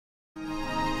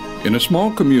In a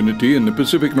small community in the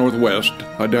Pacific Northwest,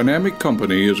 a dynamic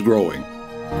company is growing.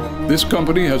 This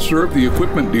company has served the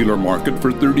equipment dealer market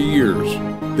for 30 years.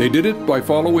 They did it by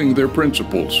following their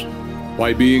principles,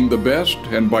 by being the best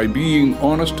and by being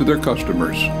honest to their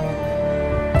customers.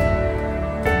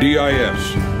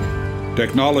 DIS,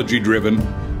 technology-driven,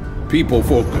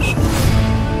 people-focused.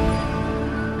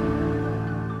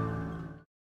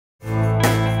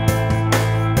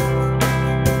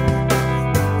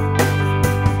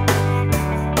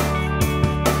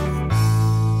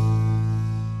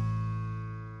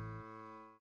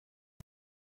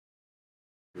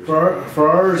 For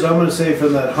ours, I'm going to say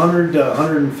from that 100 to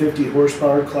 150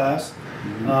 horsepower class,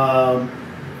 that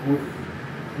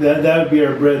would be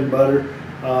our bread and butter.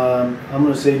 I'm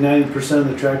going to say 90% of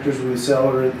the tractors we sell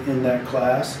are in that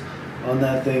class, on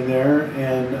that thing there,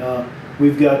 and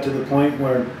we've got to the point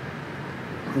where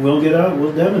we'll get out,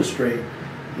 we'll demonstrate.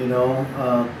 You know,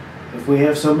 if we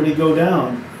have somebody go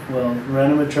down, we'll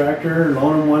rent them a tractor,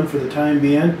 loan them one for the time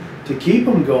being to keep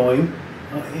them going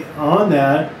on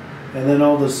that. And then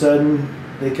all of a sudden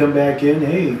they come back in,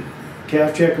 hey,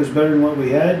 calf check was better than what we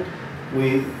had.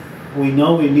 We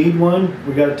know we need one.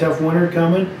 We got a tough winter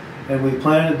coming, and we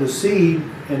planted the seed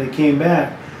and it came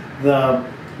back. The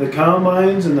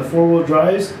combines and the four-wheel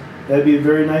drives, that'd be a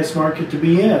very nice market to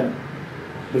be in.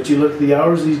 But you look at the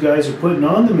hours these guys are putting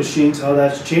on the machines, how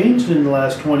that's changed in the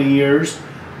last 20 years.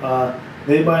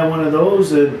 They buy one of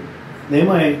those and they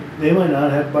might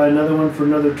not have to buy another one for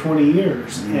another 20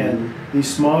 years. Mm-hmm. And these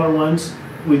smaller ones,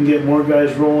 we can get more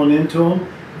guys rolling into them.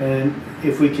 And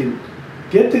if we can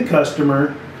get the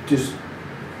customer, just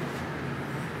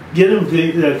get them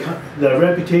the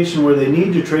reputation where they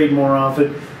need to trade more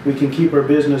often, we can keep our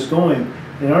business going.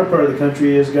 In our part of the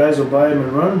country is guys will buy them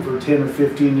and run them for 10 or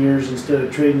 15 years instead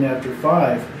of trading after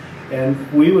 5.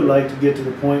 And we would like to get to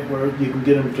the point where you can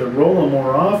get them to roll them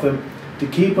more often, to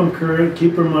keep them current,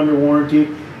 keep them under warranty,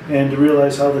 and to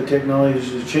realize how the technology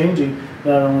is changing,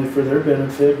 not only for their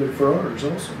benefit, but for ours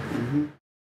also. Mm-hmm.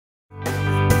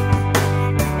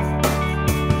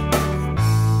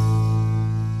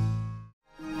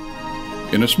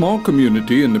 In a small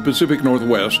community in the Pacific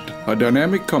Northwest, a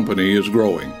dynamic company is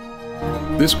growing.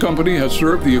 This company has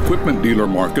served the equipment dealer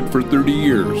market for 30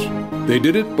 years. They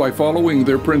did it by following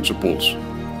their principles,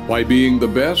 by being the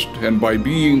best and by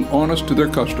being honest to their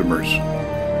customers.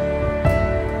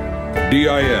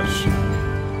 DIS,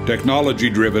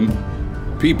 technology-driven,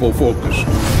 people-focused.